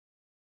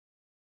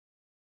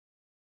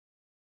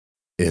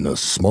In a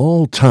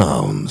small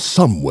town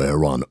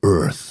somewhere on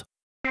Earth,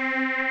 a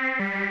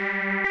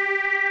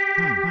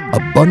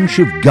bunch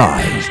of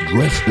guys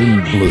dressed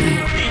in blue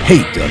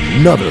hate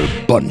another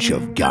bunch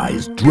of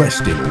guys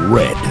dressed in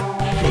red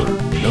for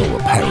no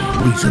apparent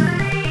reason.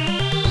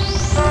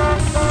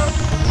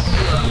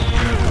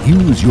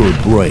 Use your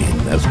brain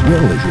as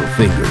well as your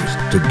fingers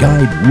to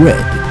guide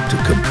red to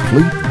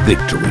complete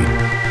victory.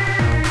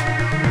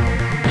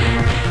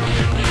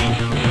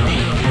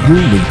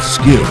 You'll need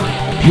skill,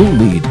 you'll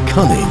need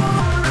cunning,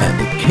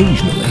 and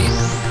occasionally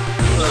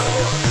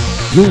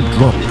you'll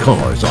drop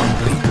cars on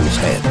people's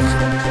heads.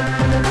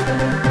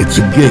 It's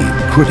a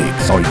game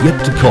critics are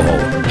yet to call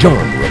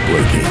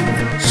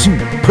genre-breaking,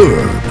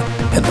 superb,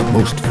 and the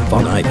most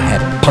fun I've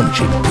had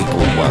punching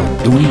people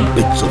while doing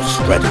bits of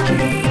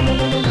strategy.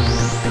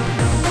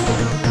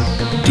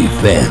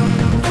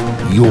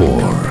 Defend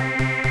your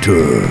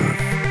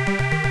turf.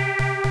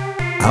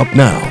 Out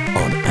now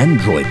on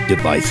Android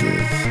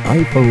devices,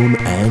 iPhone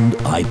and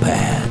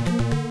iPad.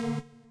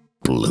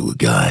 Blue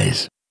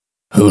guys.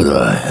 Who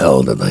the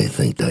hell do they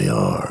think they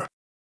are?